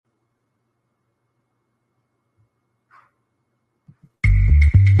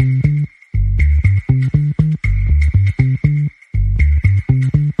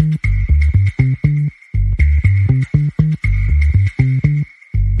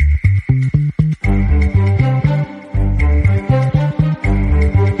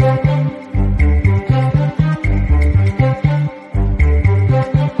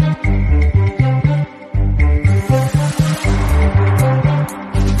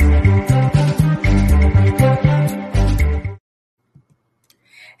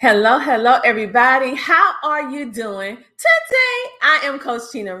Hello, everybody. How are you doing? Today, I am Coach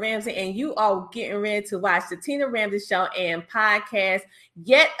Tina Ramsey, and you are getting ready to watch the Tina Ramsey Show and podcast,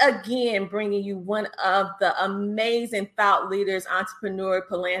 yet again, bringing you one of the amazing thought leaders, entrepreneur,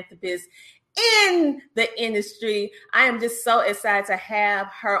 philanthropists in the industry. I am just so excited to have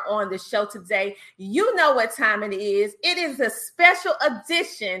her on the show today. You know what time it is. It is a special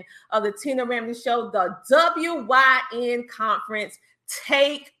edition of the Tina Ramsey Show, the WYN Conference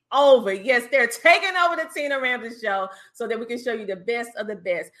Take Over. Yes, they're taking over the Tina Ramsey Show so that we can show you the best of the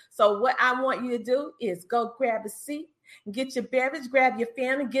best. So what I want you to do is go grab a seat, get your beverage, grab your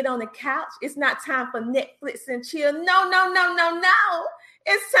family, get on the couch. It's not time for Netflix and chill. No.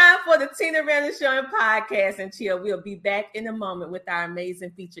 It's time for the Tina Ramsey Show and podcast and chill. We'll be back in a moment with our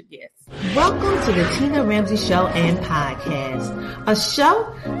amazing featured guests. Welcome to the Tina Ramsey Show and podcast, a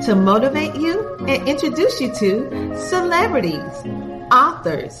show to motivate you and introduce you to celebrities,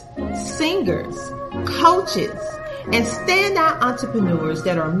 authors, singers, coaches, and standout entrepreneurs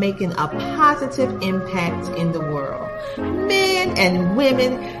that are making a positive impact in the world. Men and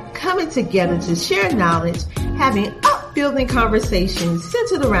women coming together to share knowledge, having upbuilding conversations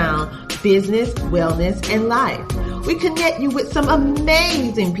centered around business, wellness, and life. We connect you with some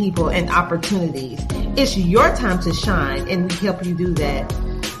amazing people and opportunities. It's your time to shine, and we help you do that.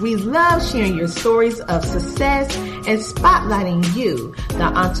 We love sharing your stories of success and spotlighting you, the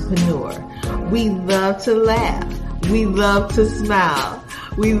entrepreneur. We love to laugh. We love to smile.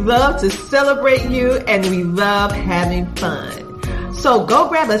 We love to celebrate you, and we love having fun. So go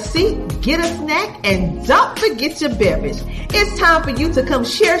grab a seat, get a snack, and don't forget your beverage. It's time for you to come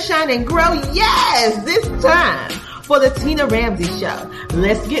share, shine, and grow. Yes, this time for the Tina Ramsey Show.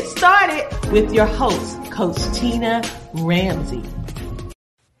 Let's get started with your host, Coach Tina Ramsey.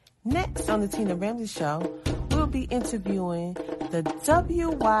 Next on the Tina Ramsey Show, we'll be interviewing the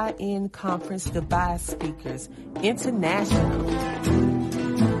WYN Conference Dubai Speakers International.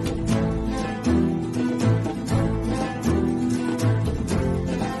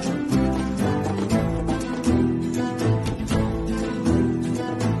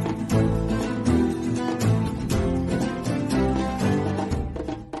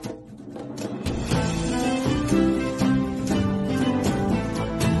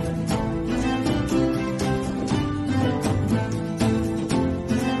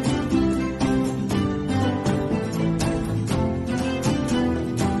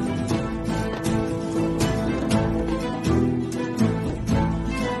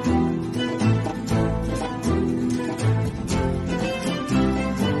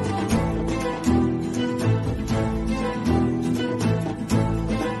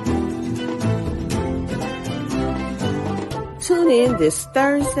 Tune in this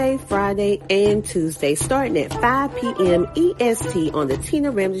Thursday, Friday, and Tuesday, starting at 5 p.m. EST on the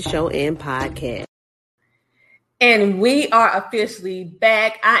Tina Ramsey Show and podcast. And we are officially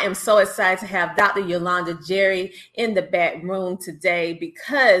back. I am so excited to have Dr. Yolanda Jerry in the back room today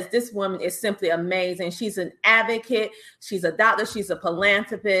because this woman is simply amazing. She's an advocate. She's a doctor. She's a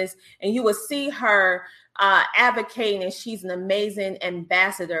philanthropist. And you will see her advocating, and she's an amazing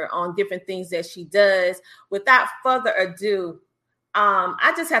ambassador on different things that she does. Without further ado,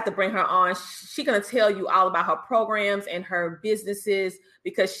 I just have to bring her on. She's going to tell you all about her programs and her businesses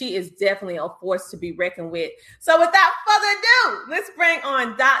because she is definitely a force to be reckoned with. So without further ado, let's bring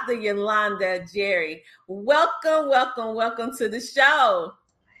on Dr. Yolanda Jerry. Welcome to the show.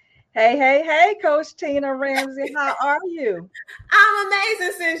 Hey, Coach Tina Ramsey. How are you? I'm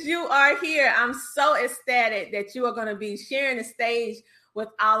amazing since you are here. I'm so ecstatic that you are going to be sharing the stage with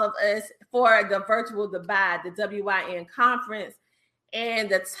all of us for the virtual Dubai, the WYN conference. And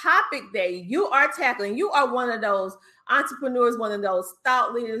the topic that you are tackling, you are one of those entrepreneurs, one of those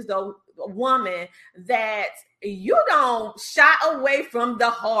thought leaders, the woman that you don't shy away from the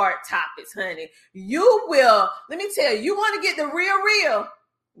hard topics, honey. You will, let me tell you want to get the real.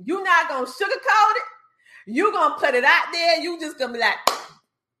 You're not going to sugarcoat it. You're going to put it out there. You just going to be like,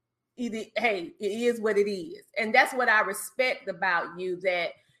 hey, it is what it is. And that's what I respect about you,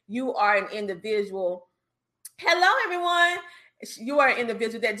 that you are an individual. Hello, everyone. You are an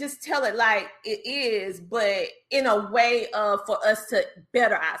individual that just tell it like it is, but in a way for us to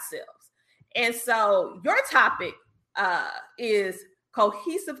better ourselves. And so your topic is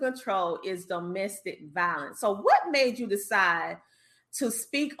cohesive control is domestic violence. So what made you decide to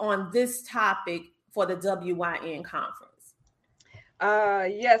speak on this topic for the WYN conference?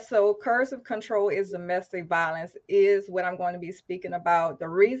 Yes, so coercive control is domestic violence is what I'm going to be speaking about. The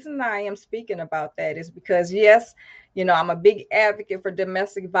reason I am speaking about that is because, yes, you know, I'm a big advocate for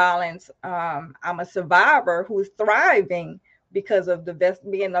domestic violence. I'm a survivor who's thriving because of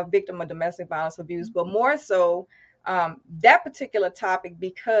being a victim of domestic violence abuse, but more so that particular topic,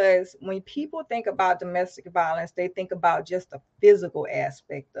 because when people think about domestic violence, they think about just the physical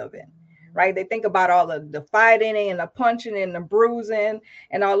aspect of it, right? They think about all of the fighting and the punching and the bruising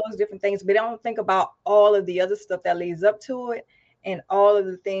and all those different things, but they don't think about all of the other stuff that leads up to it, and all of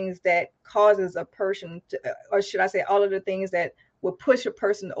the things that causes a person to, or should I say, all of the things that will push a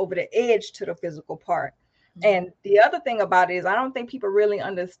person over the edge to the physical part. And the other thing about it is, I don't think people really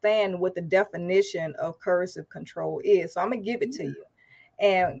understand what the definition of coercive control is. So I'm going to give it to you.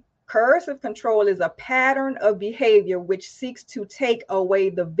 And coercive control is a pattern of behavior which seeks to take away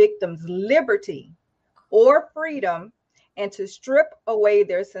the victim's liberty or freedom and to strip away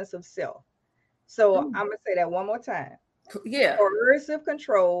their sense of self. So I'm going to say that one more time. Yeah. Coercive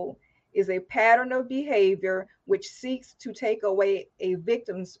control is a pattern of behavior which seeks to take away a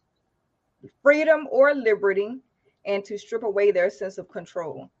victim's freedom or liberty and to strip away their sense of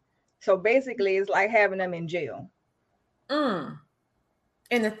control. So basically, it's like having them in jail. And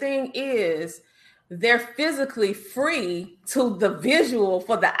the thing is, they're physically free to the visual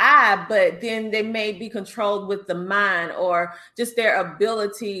for the eye, but then they may be controlled with the mind or just their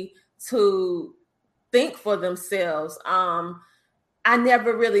ability to think for themselves. I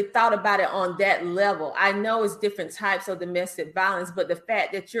never really thought about it on that level. I know it's different types of domestic violence, but the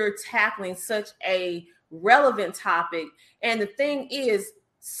fact that you're tackling such a relevant topic, and the thing is,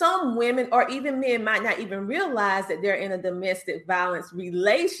 some women or even men might not even realize that they're in a domestic violence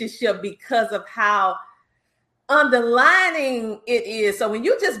relationship because of how underlining it is. So when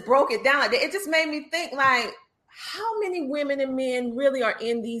you just broke it down like that, it just made me think, like, how many women and men really are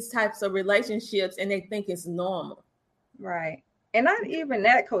in these types of relationships and they think it's normal? Right. And not even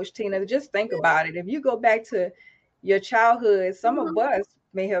that, Coach Tina, just think about it. If you go back to your childhood, some of us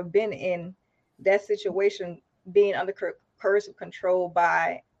may have been in that situation, being under coercive control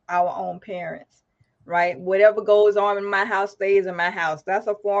by our own parents, right? Whatever goes on in my house stays in my house. That's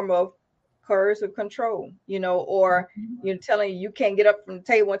a form of coercive control, or you're telling you can't get up from the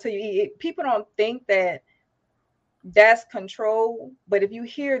table until you eat. People don't think that that's control, but if you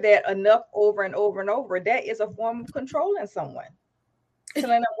hear that enough over and over and over, that is a form of controlling someone, telling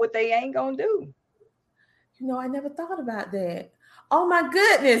them what they ain't gonna do. I never thought about that. Oh my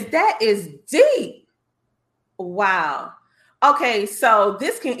goodness, that is deep. Wow. Okay, so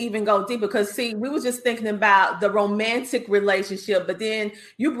this can even go deep, because see, we were just thinking about the romantic relationship, but then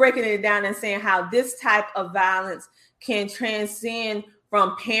you breaking it down and saying how this type of violence can transcend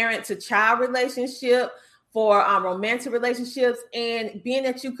from parent to child relationship, for romantic relationships, and being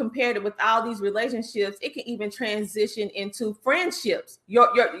that you compared it with all these relationships, it can even transition into friendships, your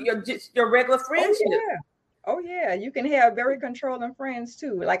regular friendship. Oh yeah, you can have very controlling friends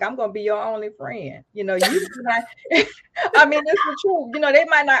too. Like, I'm gonna be your only friend. I mean, it's the truth. They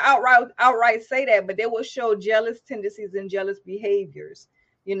might not outright say that, but they will show jealous tendencies and jealous behaviors.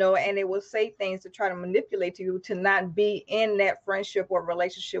 And they will say things to try to manipulate you to not be in that friendship or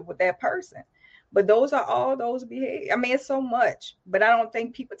relationship with that person. But those are all those behaviors. I mean, it's so much, but I don't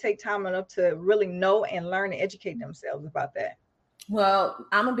think people take time enough to really know and learn and educate themselves about that. Well,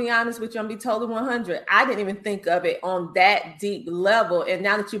 I'm going to be honest with you. I'm going to be totally 100. I didn't even think of it on that deep level. And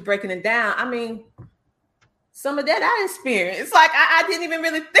now that you're breaking it down, I mean, some of that I experienced. Like, I didn't even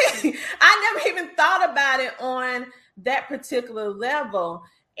really think. I never even thought about it on that particular level.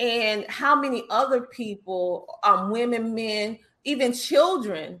 And how many other people, women, men, even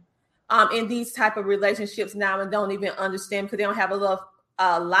children, in these type of relationships now, and don't even understand because they don't have a lot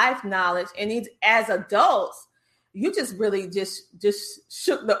of life knowledge. And as adults, you just really just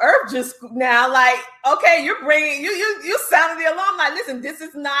shook the earth just now. Like, okay, you're bringing you sounded the alarm. Like, listen, this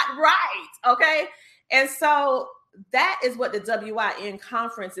is not right. Okay, and so that is what the WYN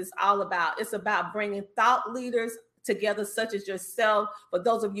conference is all about. It's about bringing thought leaders together, such as yourself. For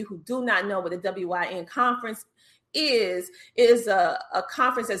those of you who do not know what the WYN conference is a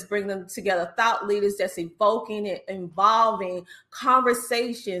conference that's bringing them together, thought leaders that's evoking and involving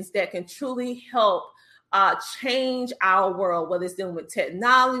conversations that can truly help change our world, whether it's dealing with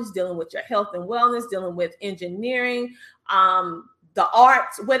technology, dealing with your health and wellness, dealing with engineering, the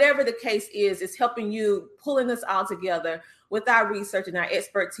arts, whatever the case is, it's helping you, pulling us all together with our research and our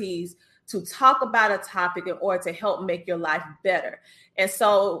expertise to talk about a topic in order to help make your life better. And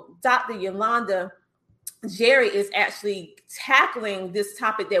so Dr. Yolanda Jerry is actually tackling this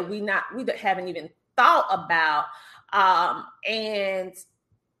topic that we haven't even thought about. And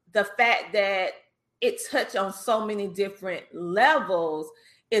the fact that it touched on so many different levels,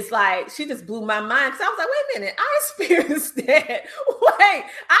 it's like, she just blew my mind. Cause I was like, wait a minute, I experienced that. Wait,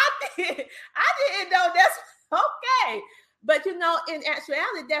 I didn't know that's okay. But, in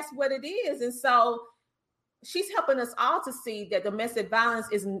actuality, that's what it is. And so she's helping us all to see that domestic violence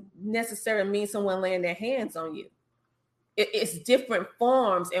isn't necessarily mean someone laying their hands on you. It's different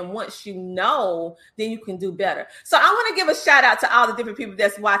forms. And once you know, then you can do better. So I want to give a shout out to all the different people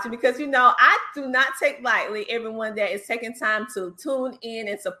that's watching, because, I do not take lightly everyone that is taking time to tune in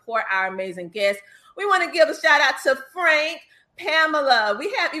and support our amazing guests. We want to give a shout out to Frank, Pamela.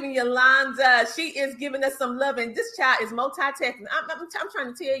 We have even Yolanda. She is giving us some love. And this child is multitasking. I'm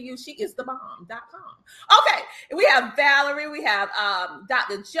trying to tell you, she is the bomb.com. Okay. We have Valerie. We have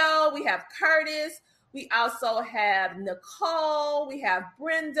Dr. Joe. We have Curtis. We also have Nicole. We have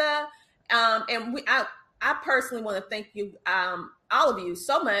Brenda. And I personally want to thank you, all of you,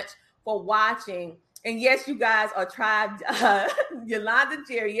 so much for watching. And yes, you guys are tried. Yolanda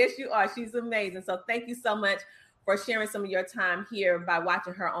Jerry. Yes, you are. She's amazing. So thank you so much for sharing some of your time here by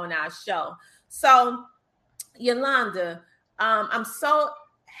watching her on our show. So, Yolanda, I'm so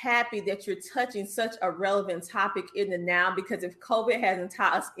happy that you're touching such a relevant topic in the now, because if COVID hasn't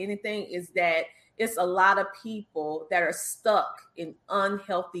taught us anything, is that it's a lot of people that are stuck in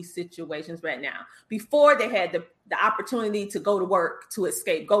unhealthy situations right now. Before, they had the opportunity to go to work to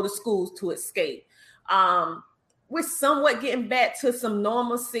escape, go to schools to escape. We're somewhat getting back to some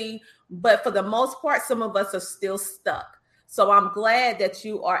normalcy, but for the most part, some of us are still stuck. So I'm glad that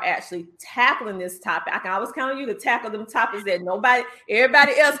you are actually tackling this topic. I can always count on you to tackle them topics that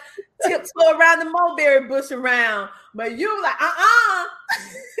everybody else tiptoe around the mulberry bush around. But you like,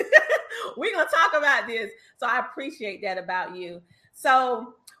 we're going to talk about this. So I appreciate that about you.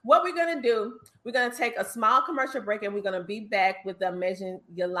 So what we're going to do, we're going to take a small commercial break, and we're going to be back with the amazing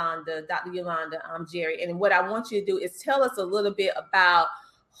Yolanda, Dr. Yolanda Jerry. And what I want you to do is tell us a little bit about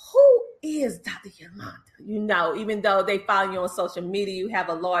who is Dr. Yolanda. Even though they follow you on social media, you have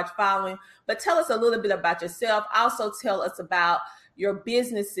a large following, but tell us a little bit about yourself. Also tell us about your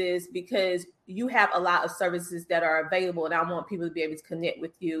businesses, because you have a lot of services that are available, and I want people to be able to connect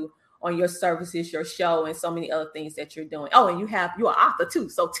with you on your services, your show, and so many other things that you're doing. Oh, and you're an author too.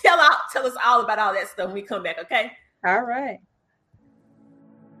 So tell us all about all that stuff when we come back, okay? All right.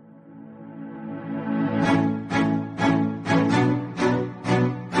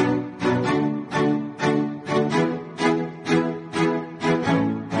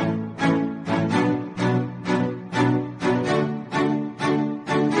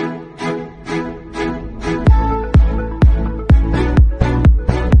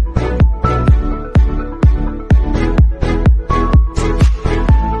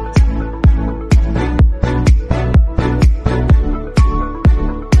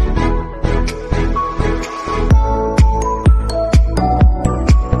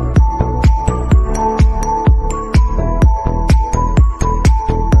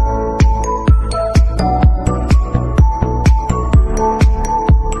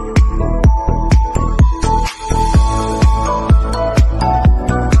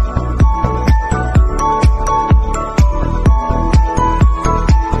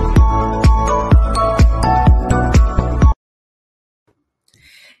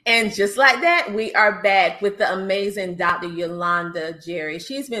 And just like that, we are back with the amazing Dr. Yolanda Jerry.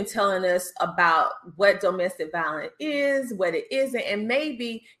 She's been telling us about what domestic violence is, what it isn't, and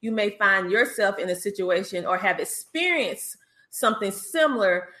maybe you may find yourself in a situation or have experienced something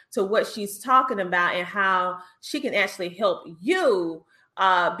similar to what she's talking about, and how she can actually help you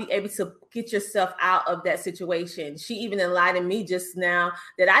be able to get yourself out of that situation. She even enlightened me just now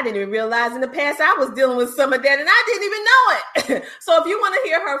that I didn't even realize in the past I was dealing with some of that, and I didn't even know it. So if you want to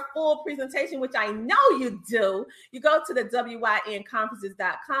hear her full presentation, which I know you do, you go to the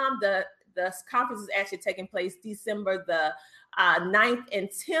WYNconferences.com. The conference is actually taking place December the 9th and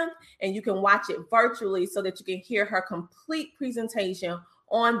 10th, and you can watch it virtually so that you can hear her complete presentation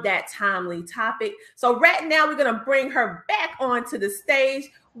on that timely topic. So right now we're going to bring her back onto the stage.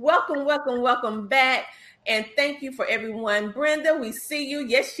 Welcome, welcome, welcome back. And thank you for everyone. Brenda, we see you.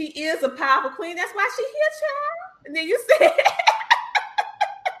 Yes, she is a powerful queen. That's why she's here, child. And then you said,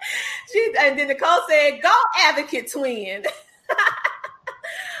 and then Nicole said, go advocate twin.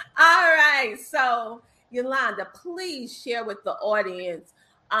 All right. So Yolanda, please share with the audience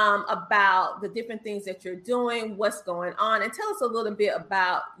about the different things that you're doing, what's going on, and tell us a little bit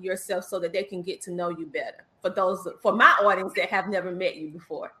about yourself so that they can get to know you better. For my audience that have never met you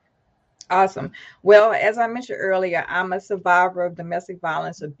before. Awesome. Well, as I mentioned earlier, I'm a survivor of domestic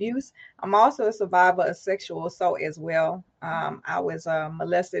violence abuse. I'm also a survivor of sexual assault as well. I was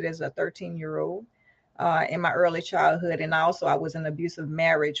molested as a 13-year-old in my early childhood, and also I was in an abusive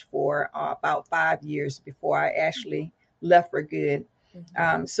marriage for about 5 years before I actually left for good.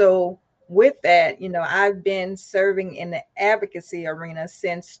 So with that, I've been serving in the advocacy arena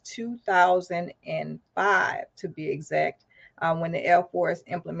since 2005, to be exact, when the Air Force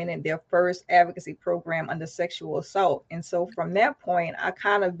implemented their first advocacy program under sexual assault. And so from that point, I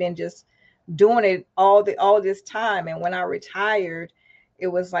kind of been just doing it all this time. And when I retired, it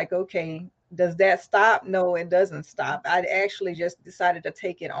was like, okay, does that stop? No, it doesn't stop. I actually just decided to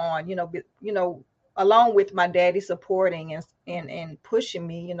take it on, along with my daddy supporting and pushing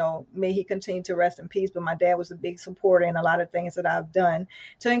me. May he continue to rest in peace. But my dad was a big supporter in a lot of things that I've done,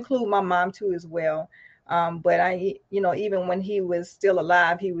 to include my mom too as well. But I, even when he was still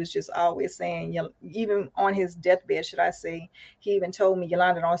alive, he was just always saying, even on his deathbed, should I say, he even told me,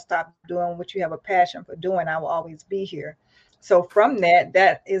 Yolanda, don't stop doing what you have a passion for doing. I will always be here. So from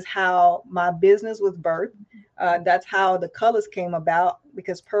that is how my business was birthed. That's how the colors came about,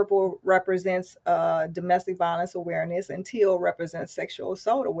 because purple represents domestic violence awareness and teal represents sexual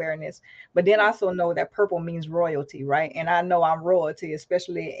assault awareness. But then I also know that purple means royalty, right? And I know I'm royalty,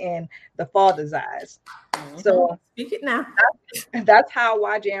 especially in the Father's eyes. Mm-hmm. So speak it now. That's how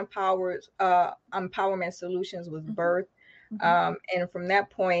YJ Empowerment Solutions was birthed. Mm-hmm. And from that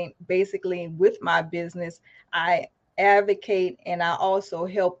point, basically with my business, I advocate and I also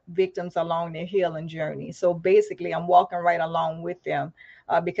help victims along their healing journey. So basically I'm walking right along with them,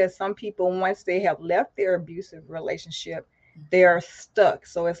 because some people, once they have left their abusive relationship, they're stuck.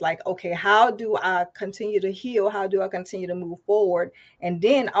 So it's like, okay, how do I continue to heal? How do I continue to move forward? And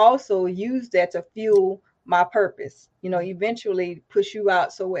then also use that to fuel my purpose, eventually push you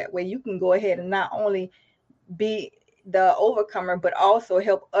out so where you can go ahead and not only be the overcomer, but also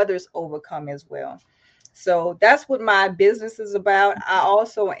help others overcome as well. So that's what my business is about. I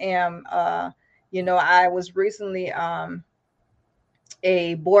also am, I was recently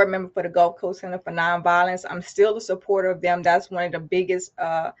a board member for the Gulf Coast Center for Nonviolence. I'm still a supporter of them. That's one of the biggest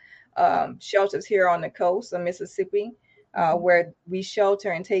shelters here on the coast of Mississippi, where we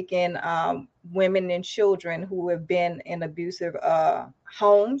shelter and take in women and children who have been in abusive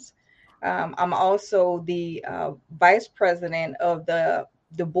homes. I'm also the vice president of the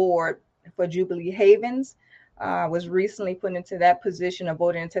board for Jubilee Havens. Was recently put into that position, or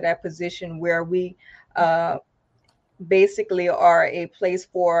voted into that position, where we basically are a place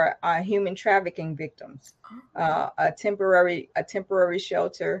for human trafficking victims, a temporary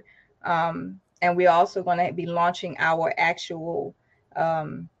shelter, and we're also going to be launching our actual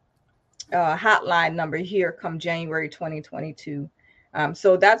hotline number here come January 2022.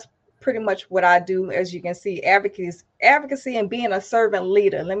 So that's pretty much what I do. As you can see, advocacy and being a servant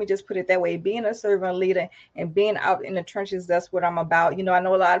leader. Let me just put it that way. Being a servant leader and being out in the trenches, that's what I'm about. I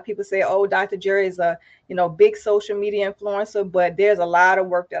know a lot of people say, oh, Dr. Jerry is a, big social media influencer, but there's a lot of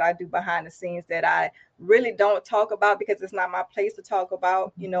work that I do behind the scenes that I really don't talk about, because it's not my place to talk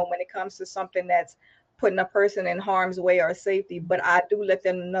about, when it comes to something that's putting a person in harm's way or safety. But I do let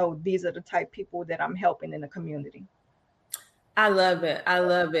them know these are the type of people that I'm helping in the community. I love it. I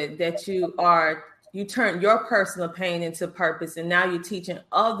love it that you turn your personal pain into purpose, and now you're teaching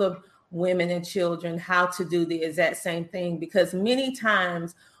other women and children how to do the exact same thing. Because many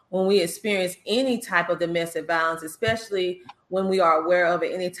times when we experience any type of domestic violence, especially when we are aware of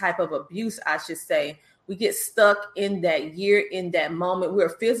it, any type of abuse, I should say, we get stuck in that year, in that moment. We're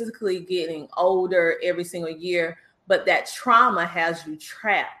physically getting older every single year, but that trauma has you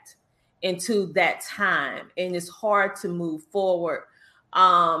trapped into that time, and it's hard to move forward.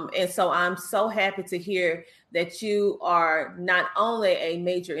 And so I'm so happy to hear that you are not only a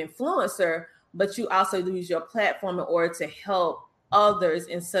major influencer, but you also use your platform in order to help others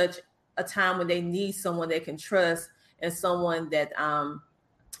in such a time when they need someone they can trust, and someone that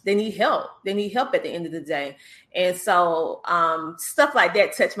they need help. They need help at the end of the day. And so stuff like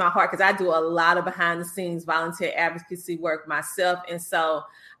that touched my heart, because I do a lot of behind the scenes volunteer advocacy work myself. And so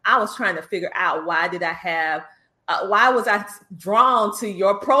I was trying to figure out, why was I drawn to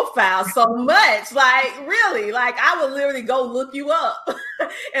your profile so much? Like, really, like I would literally go look you up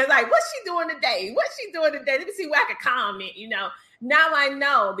and like, what's she doing today? What's she doing today? Let me see where I can comment, Now I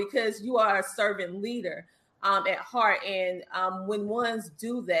know, because you are a servant leader at heart. And when ones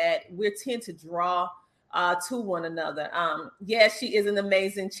do that, we tend to draw to one another. Yes, she is an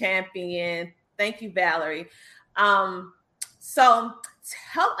amazing champion. Thank you, Valerie. So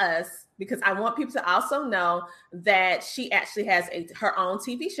tell us, because I want people to also know that she actually has her own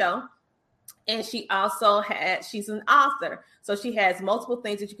TV show, and she's an author. So she has multiple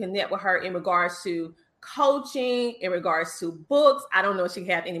things that you can connect with her in regards to coaching, in regards to books. I don't know if she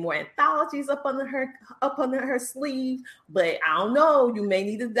have any more anthologies up under her sleeve, but I don't know. You may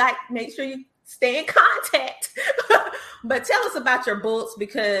need to make sure you stay in contact But tell us about your books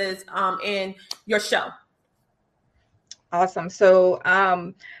because and your show. Awesome. So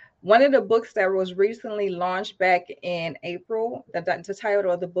one of the books that was recently launched back in April, the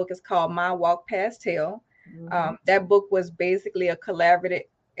title of the book is called My Walk Past Hell. That book was basically a collaborative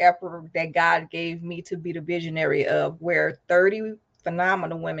effort that God gave me to be the visionary of, where 30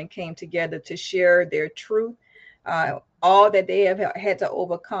 phenomenal women came together to share their truth, all that they have had to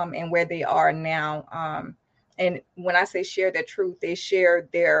overcome and where they are now. And when I say share their truth, they share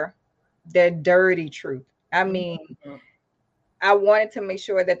their dirty truth. I mean, I wanted to make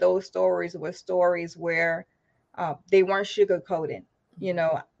sure that those stories were stories where they weren't sugarcoated, you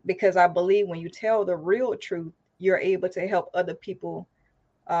know, because I believe when you tell the real truth, you're able to help other people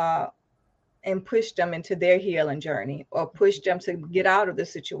and push them into their healing journey, or push them to get out of the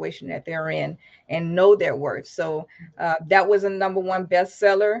situation that they're in and know their worth. So that was a #1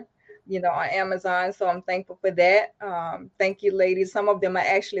 bestseller, you know, on Amazon. So I'm thankful for that. Thank you, ladies. Some of them are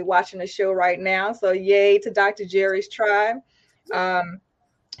actually watching the show right now. So yay to Dr. Jerry's Tribe.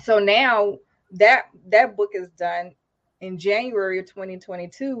 So now that book is done. In January of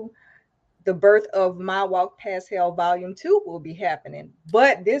 2022, the birth of My Walk Past Hell Volume 2 will be happening.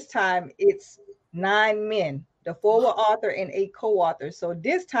 But this time it's 9 men, the forward author and 8 co-authors. So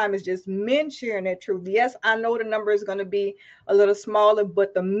this time it's just men sharing their truth. Yes, I know the number is going to be a little smaller,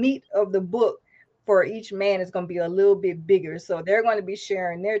 but the meat of the book for each man is going to be a little bit bigger. So they're going to be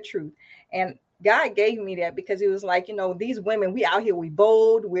sharing their truth. And God gave me that because he was like, you know, these women, we out here, we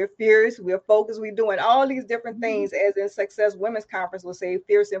bold, we're fierce, we're focused, we're doing all these different things, as in Success Women's Conference will say,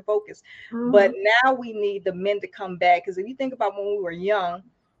 fierce and focused. But now we need the men to come back. Because if you think about when we were young,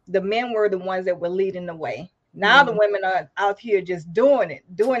 the men were the ones that were leading the way. Now the women are out here just doing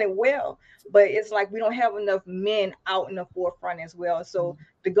it well. But it's like we don't have enough men out in the forefront as well. So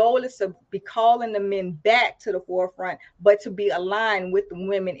the goal is to be calling the men back to the forefront, but to be aligned with the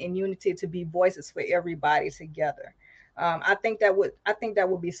women in unity, to be voices for everybody together. I think that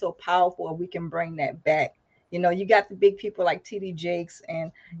would be so powerful if we can bring that back. You know, you got the big people like TD Jakes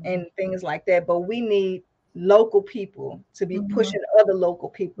and things like that, but we need local people to be pushing other local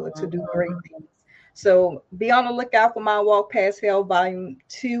people to do great things. So be on the lookout for My Walk Past Hell Volume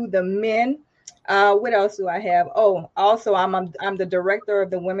 2, the men. What else do I have? Oh, also I'm the director of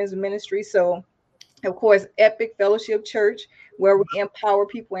the women's ministry. So of course, Epic Fellowship Church, where we empower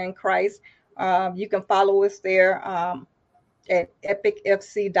people in Christ. You can follow us there at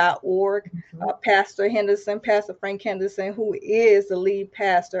epicfc.org. Pastor Henderson, Pastor Frank Henderson, who is the lead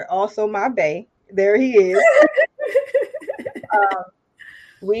pastor, also my bae. There he is.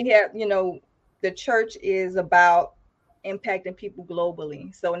 We have, you know, the church is about impacting people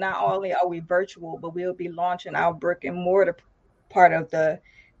globally. So not only are we virtual, but we'll be launching our brick and mortar part of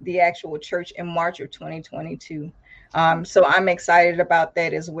the actual church in March of 2022. So I'm excited about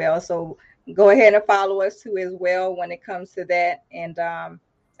that as well. So go ahead and follow us too as well when it comes to that. And I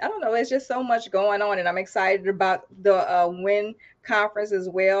don't know, it's just so much going on, and I'm excited about the WIN conference as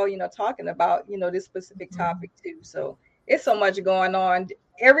well, you know, talking about, you know, this specific topic too. So it's so much going on.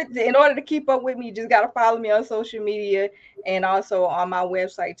 In order to keep up with me, you just got to follow me on social media and also on my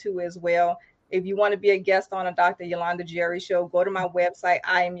website too as well. If you want to be a guest on a Dr. Yolanda Jerry show, go to my website,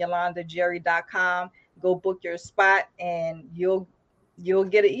 IamYolandaJerry.com. Go book your spot, and you'll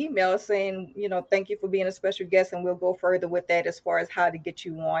get an email saying, you know, thank you for being a special guest, and we'll go further with that as far as how to get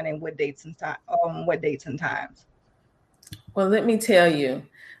you on and what dates and times. Well, let me tell you,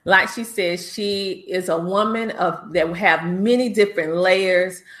 like she says, she is a woman that will have many different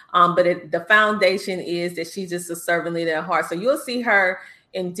layers, but the foundation is that she's just a servant leader at heart. So you'll see her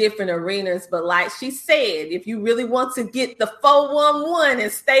in different arenas, but like she said, if you really want to get the 411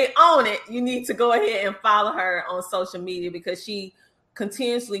 and stay on it, you need to go ahead and follow her on social media, because she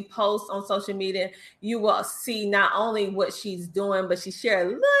continuously posts on social media. You will see not only what she's doing, but she shared a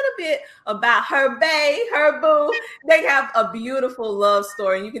little bit about her bae, her boo. They have a beautiful love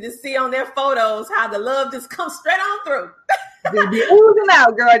story, and you can just see on their photos how the love just comes straight on through. Just be oozing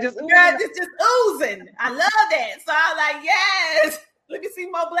out, girl. Just oozing. I love that. So I was like, yes, let me see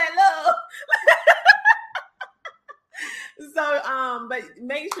more black love. So, but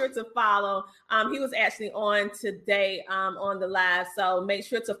make sure to follow. He was actually on today on the live, so make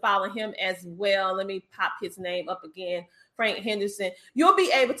sure to follow him as well. Let me pop his name up again, Frank Henderson. You'll be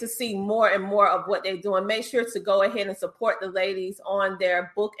able to see more and more of what they're doing. Make sure to go ahead and support the ladies on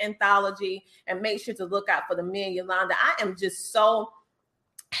their book anthology, and make sure to look out for the men. Yolanda, I am just so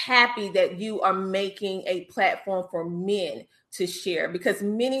happy that you are making a platform for men to share, because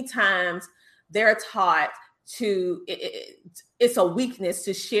many times they're taught it's a weakness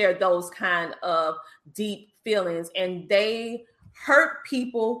to share those kind of deep feelings, and they hurt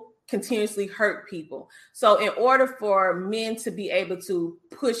people, continuously hurt people. So in order for men to be able to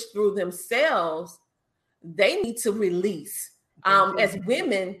push through themselves, they need to release. As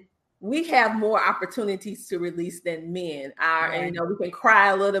women, we have more opportunities to release than men are. Right. And, we can cry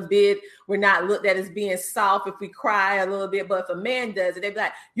a little bit. We're not looked at as being soft if we cry a little bit. But if a man does it, they'd be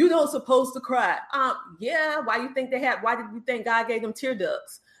like, you don't supposed to cry. Yeah. Why did you think God gave them tear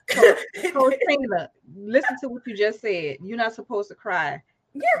ducts? Coach Tina, listen to what you just said. You're not supposed to cry.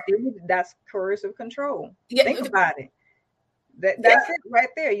 Yeah. That's coercive control. Yeah. Think about it. That's it right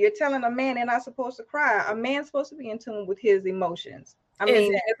there. You're telling a man they're not supposed to cry. A man's supposed to be in tune with his emotions. I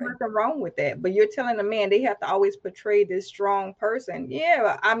mean, there's nothing wrong with that. But you're telling a man they have to always portray this strong person.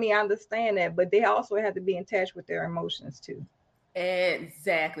 Yeah, I mean, I understand that. But they also have to be in touch with their emotions too.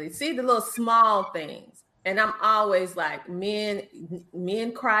 Exactly. See the little small things. And I'm always like, men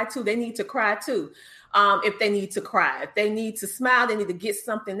cry too. They need to cry too. If they need to cry, if they need to smile, they need to get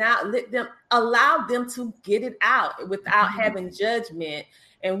something out. Allow them to get it out without having judgment.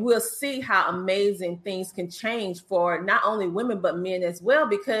 And we'll see how amazing things can change for not only women, but men as well,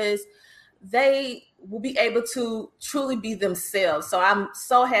 because they will be able to truly be themselves. So I'm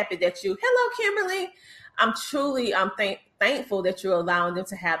so happy that hello, Kimberly. I'm thankful that you're allowing them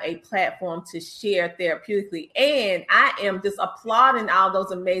to have a platform to share therapeutically. And I am just applauding all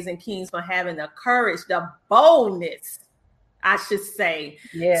those amazing kings for having the courage, the boldness, I should say,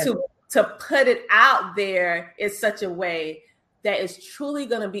 to put it out there in such a way that is truly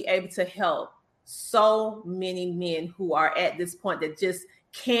going to be able to help so many men who are at this point that just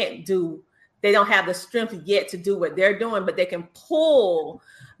they don't have the strength yet to do what they're doing, but they can pull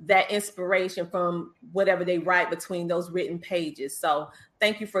that inspiration from whatever they write between those written pages. So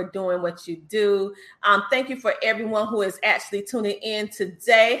thank you for doing what you do. Thank you for everyone who is actually tuning in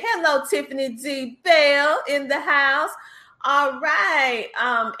today. Hello, Tiffany G. Bell in the house. All right.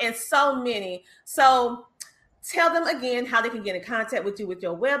 And so many. So tell them again how they can get in contact with you with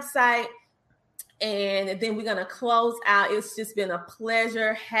your website. And then we're going to close out. It's just been a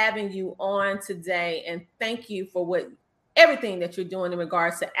pleasure having you on today. And thank you for everything that you're doing in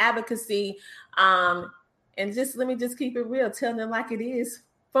regards to advocacy. And let me keep it real. Tell them like it is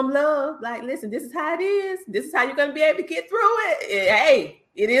from love. Like, listen, this is how it is. This is how you're going to be able to get through it. Hey,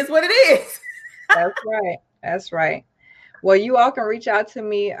 it is what it is. That's right. That's right. Well, you all can reach out to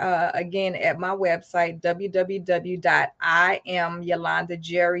me again at my website,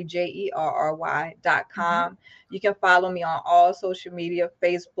 www.IamYolandaJerry.com. You can follow me on all social media,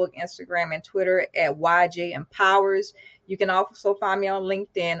 Facebook, Instagram, and Twitter at YJ Empowers. You can also find me on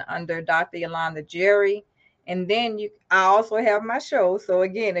LinkedIn under Dr. Yolanda Jerry. And then I also have my show. So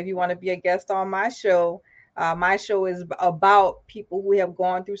again, if you want to be a guest on my show is about people who have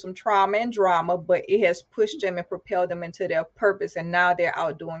gone through some trauma and drama, but it has pushed them and propelled them into their purpose. And now they're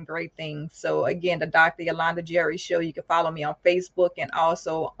out doing great things. So again, the Dr. Yolanda Jerry Show, you can follow me on Facebook and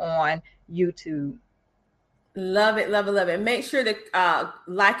also on YouTube. Love it, love it, love it. Make sure to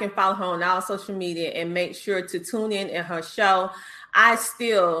like and follow her on all social media, and make sure to tune in her show. I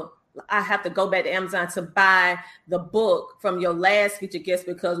have to go back to Amazon to buy the book from your last featured guest,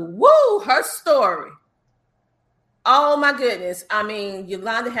 because her story. Oh my goodness. I mean,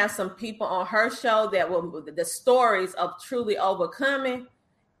 Yolanda has some people on her show that will the stories of truly overcoming.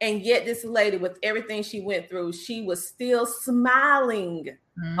 And yet this lady, with everything she went through, she was still smiling.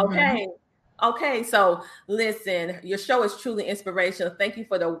 Mm-hmm. Okay. So listen, your show is truly inspirational. Thank you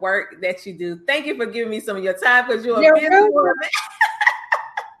for the work that you do. Thank you for giving me some of your time, because you're a busy woman.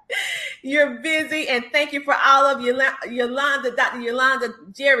 You're busy, and thank you for all of Yolanda, Dr. Yolanda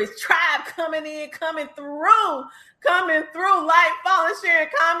Jerry's tribe coming through, like, following, sharing,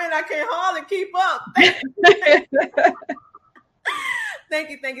 comment. I can't hardly keep up. Thank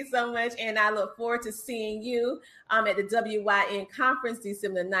you so much, and I look forward to seeing you at the WYN conference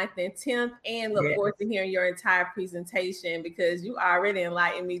December 9th and 10th, and look forward to hearing your entire presentation, because you already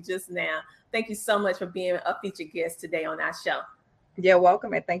enlightened me just now. Thank you so much for being a featured guest today on our show. You're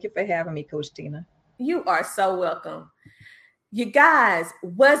welcome, and thank you for having me, Coach Tina. You are so welcome. You guys,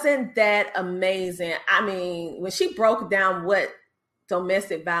 wasn't that amazing? I mean, when she broke down what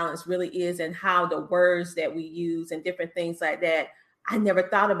domestic violence really is and how the words that we use and different things like that, I never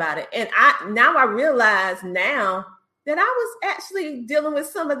thought about it. And I realize now that I was actually dealing with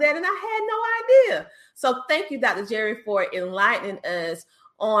some of that, and I had no idea. So thank you, Dr. Jerry, for enlightening us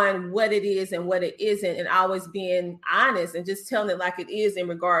on what it is and what it isn't, and always being honest and just telling it like it is in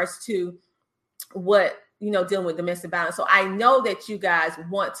regards to what, dealing with domestic violence. So I know that you guys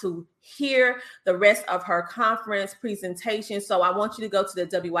want to hear the rest of her conference presentation. So I want you to go to the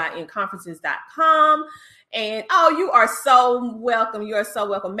WYNconferences.com And you are so welcome. You are so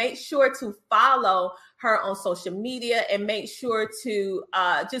welcome. Make sure to follow her on social media and make sure to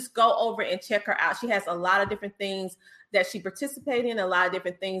just go over and check her out. She has a lot of different things that she participates in, a lot of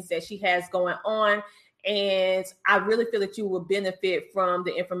different things that she has going on. And I really feel that you will benefit from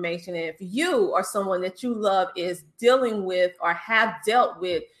the information. And if you or someone that you love is dealing with or have dealt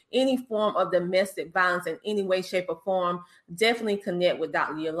with any form of domestic violence in any way, shape, or form, definitely connect with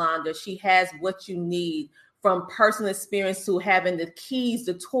Dr. Yolanda. She has what you need, from personal experience to having the keys,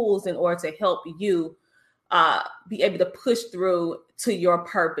 the tools in order to help you be able to push through to your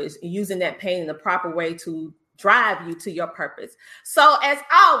purpose, using that pain in the proper way to drive you to your purpose. So as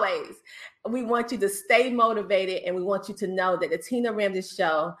always, we want you to stay motivated, and we want you to know that the Tina Ramsey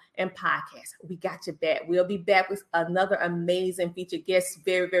Show and Podcast, we got your back. We'll be back with another amazing featured guest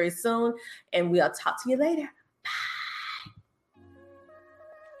very, very soon, and we'll talk to you later. Bye.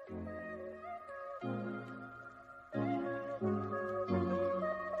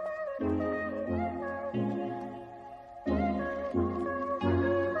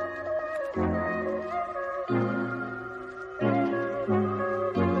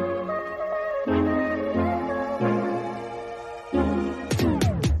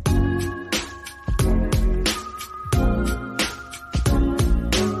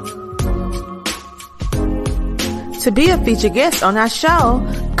 To be a featured guest on our show,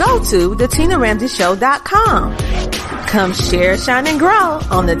 go to theTinaRamseyShow.com. Come share, shine, and grow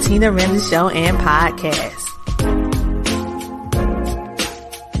on the Tina Ramsey Show and Podcast.